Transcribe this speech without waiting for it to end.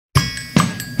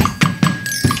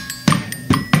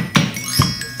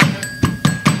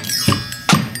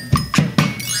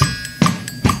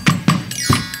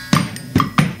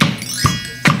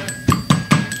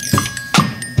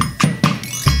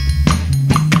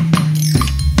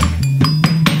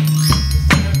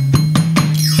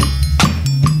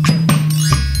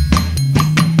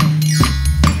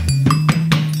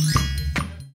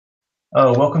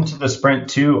welcome to the Sprint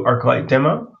 2 ArcLight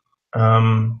demo.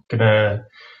 I'm going to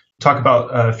talk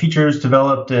about features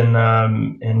developed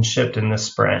and shipped in this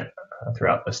sprint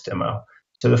throughout this demo.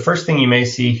 So the first thing you may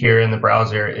see here in the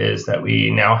browser is that we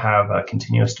now have a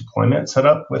continuous deployment set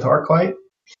up with ArcLight.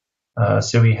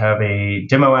 So we have a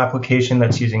demo application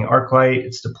that's using ArcLight.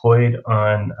 It's deployed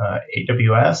on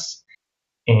AWS,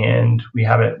 and we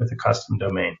have it with a custom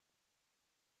domain.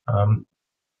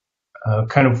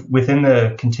 Kind of within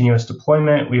the continuous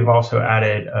deployment, we've also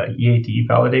added EAD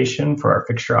validation for our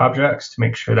fixture objects to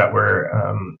make sure that we're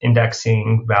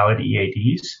indexing valid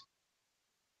EADs.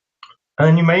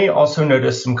 And you may also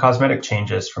notice some cosmetic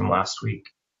changes from last week.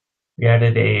 We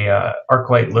added a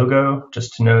ArcLight logo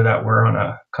just to know that we're on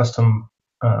a custom,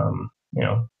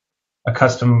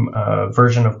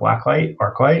 version of Blacklight,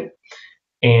 ArcLight,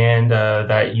 and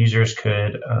that users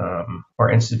could,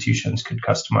 or institutions could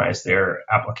customize their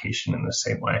application in the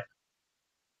same way.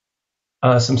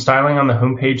 Some styling on the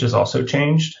homepage has also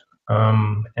changed,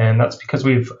 and that's because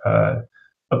we've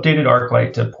updated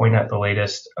ArcLight to point at the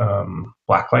latest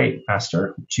Blacklight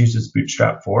master, which uses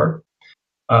Bootstrap 4.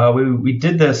 We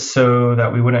did this so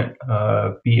that we wouldn't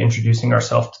be introducing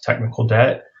ourselves to technical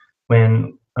debt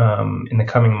when in the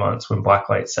coming months when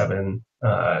Blacklight 7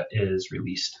 is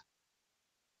released.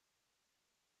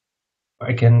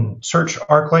 I can search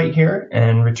ArcLight here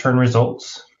and return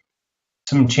results.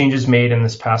 Some changes made in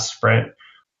this past sprint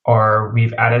are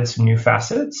we've added some new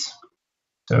facets.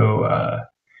 So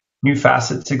new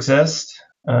facets exist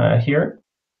here.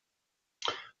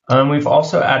 We've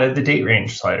also added the date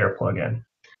range slider plugin.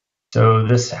 So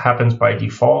this happens by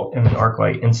default in the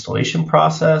ArcLight installation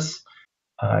process.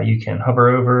 You can hover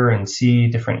over and see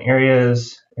different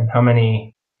areas and how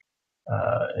many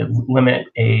limit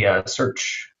a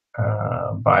search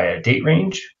by a date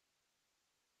range.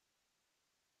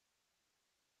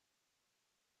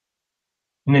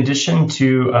 In addition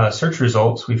to search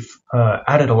results, we've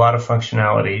added a lot of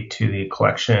functionality to the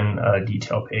collection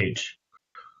detail page.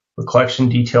 The collection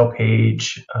detail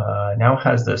page now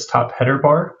has this top header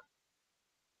bar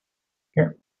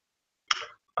here.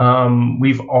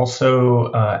 We've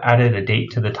also added a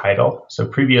date to the title. So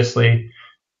previously,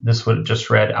 this would have just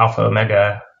read Alpha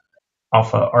Omega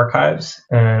Alpha Archives,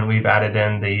 and we've added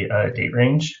in the date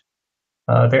range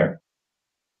there.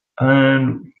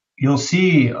 And you'll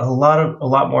see a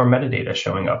lot more metadata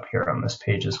showing up here on this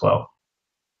page as well.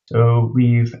 So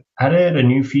we've added a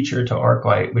new feature to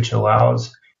ArcLight, which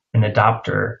allows an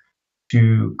adopter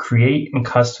to create and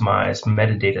customize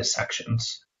metadata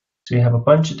sections. So you have a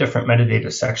bunch of different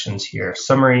metadata sections here: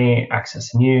 summary,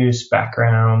 access and use,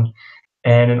 background.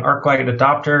 And an ArcLight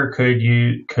adopter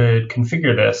could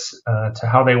configure this to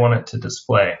how they want it to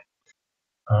display.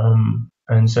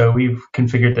 And so we've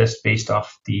configured this based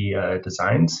off the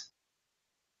designs.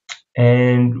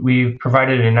 And we've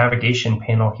provided a navigation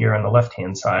panel here on the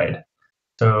left-hand side.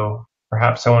 So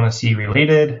perhaps I want to see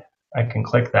related. I can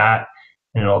click that,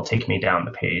 and it'll take me down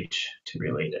the page to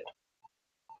related.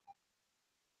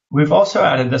 We've also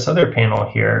added this other panel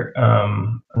here,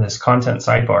 this content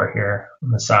sidebar here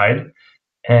on the side.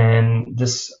 And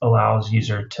this allows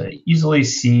user to easily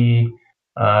see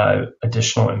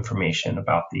additional information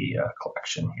about the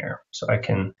collection here. So I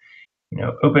can,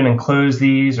 open and close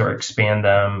these or expand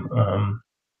them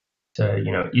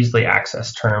to, easily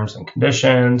access terms and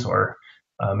conditions or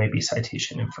maybe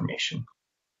citation information.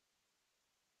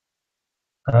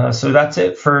 So that's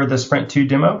it for the Sprint 2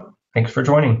 demo. Thanks for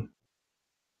joining.